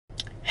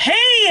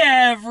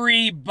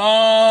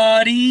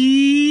everybody?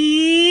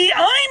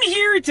 I'm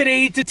here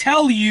today to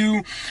tell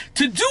you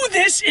to do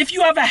this if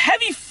you have a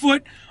heavy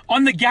foot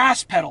on the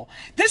gas pedal.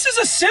 This is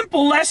a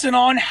simple lesson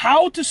on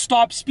how to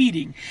stop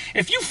speeding.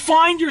 If you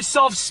find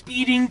yourself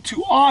speeding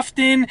too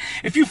often,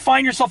 if you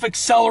find yourself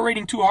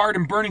accelerating too hard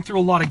and burning through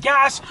a lot of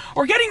gas,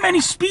 or getting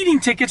many speeding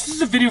tickets, this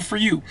is a video for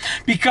you,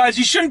 because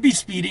you shouldn't be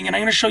speeding, and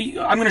I'm going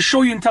to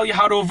show you and tell you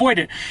how to avoid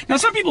it. Now,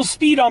 some people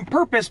speed on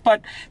purpose,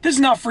 but this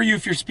is not for you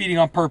if you're speeding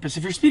on purpose.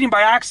 If you're speeding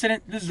by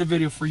accident, this is the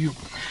video for you.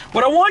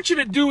 What I want you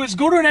to do is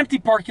go to an empty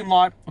parking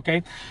lot,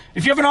 okay?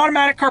 If you have an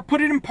automatic car,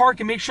 put it in park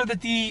and make sure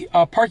that the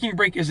parking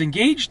brake is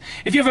engaged.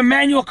 If you have a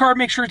manual car,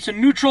 make sure it's in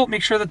neutral.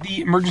 Make sure that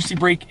the emergency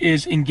brake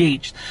is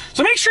engaged.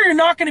 So make sure you're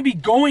not going to be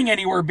going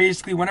anywhere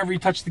basically whenever you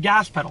touch the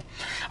gas pedal.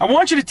 I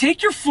want you to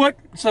take your foot.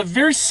 It's a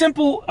very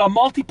simple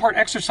multi-part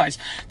exercise.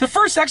 The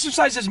first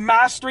exercise is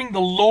mastering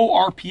the low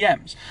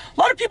RPMs. A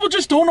lot of people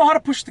just don't know how to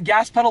push the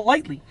gas pedal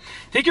lightly.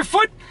 Take your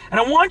foot and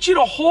I want you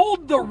to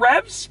hold the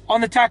revs on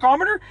the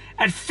tachometer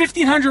at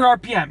 1500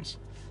 RPMs.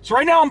 So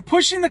right now I'm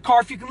pushing the car.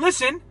 If you can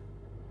listen,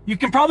 you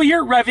can probably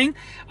hear it revving.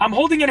 I'm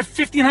holding it at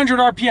 1500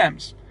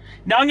 RPMs.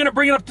 Now I'm going to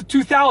bring it up to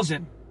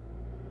 2000.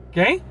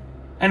 Okay?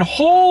 And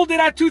hold it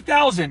at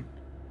 2000.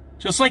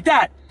 Just like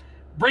that.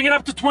 Bring it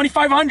up to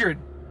 2500.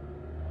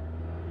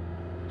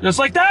 Just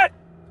like that.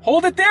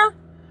 Hold it there.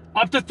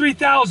 Up to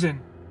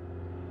 3000.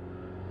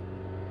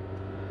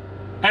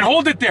 And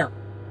hold it there.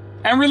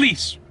 And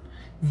release.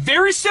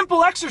 Very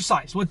simple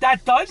exercise. What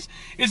that does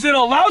is it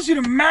allows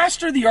you to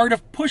master the art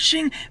of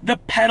pushing the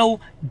pedal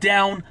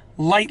down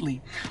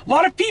lightly. A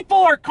lot of people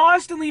are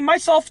constantly,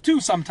 myself too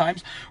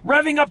sometimes,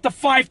 revving up to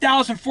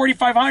 5,000,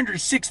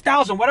 4,500,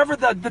 6,000, whatever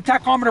the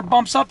tachometer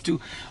bumps up to.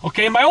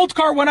 Okay, my old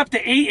car went up to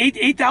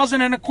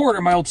 8,000 and a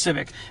quarter, my old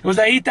Civic. It was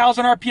at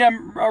 8,000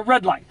 RPM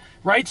red line,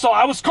 right? So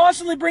I was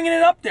constantly bringing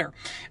it up there.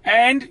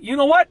 And you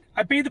know what?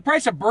 I paid the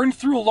price. I burned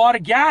through a lot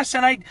of gas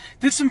and I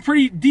did some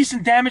pretty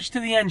decent damage to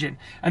the engine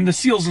and the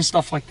seals and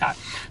stuff like that.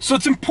 So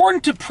it's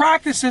important to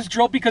practice this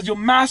drill because you'll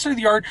master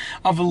the art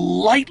of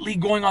lightly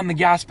going on the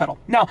gas pedal.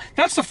 Now,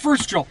 that's the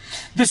first drill.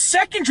 The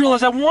second drill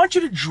is I want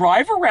you to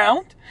drive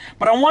around,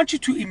 but I want you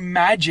to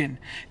imagine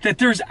that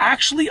there's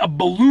actually a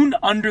balloon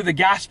under the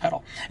gas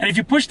pedal. And if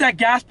you push that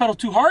gas pedal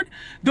too hard,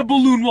 the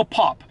balloon will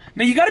pop.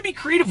 Now you got to be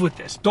creative with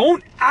this.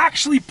 Don't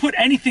actually put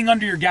anything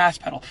under your gas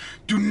pedal.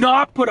 Do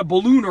not put a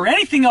balloon or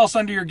anything else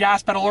under your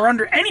gas pedal or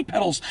under any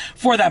pedals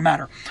for that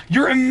matter.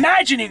 You're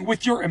imagining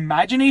with your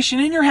imagination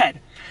in your head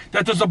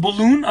that there's a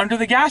balloon under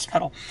the gas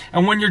pedal.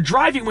 And when you're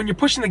driving, when you're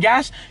pushing the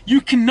gas, you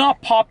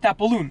cannot pop that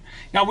balloon.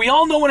 Now, we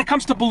all know when it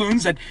comes to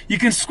balloons that you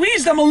can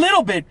squeeze them a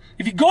little bit.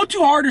 If you go too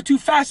hard or too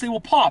fast, they will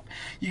pop.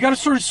 You got to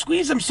sort of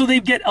squeeze them so they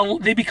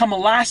become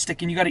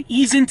elastic and you got to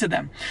ease into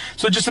them.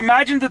 So just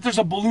imagine that there's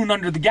a balloon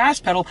under the gas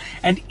pedal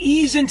and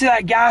ease into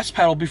that gas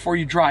pedal before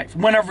you drive,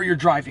 whenever you're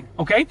driving,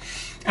 okay?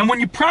 And when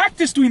you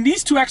practice doing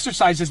these two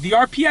exercises, the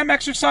RPM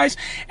exercise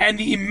and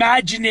the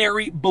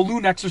imaginary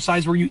balloon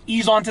exercise where you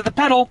ease onto the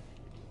pedal,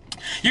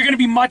 you're going to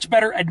be much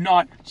better at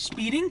not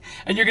speeding,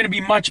 and you're going to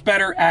be much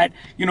better at,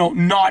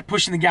 not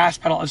pushing the gas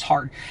pedal as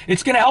hard.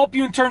 It's going to help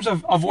you in terms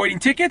of avoiding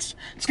tickets.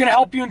 It's going to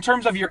help you in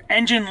terms of your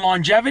engine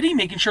longevity,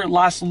 making sure it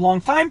lasts a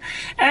long time,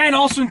 and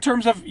also in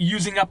terms of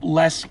using up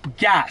less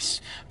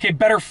gas. Okay,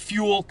 better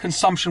fuel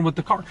consumption with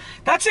the car.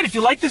 That's it. If you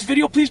like this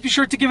video, please be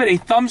sure to give it a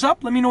thumbs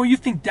up. Let me know what you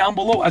think down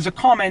below as a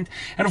comment.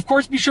 And of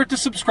course, be sure to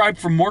subscribe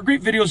for more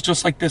great videos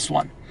just like this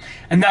one.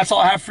 And that's all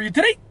I have for you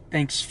today.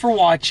 Thanks for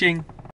watching.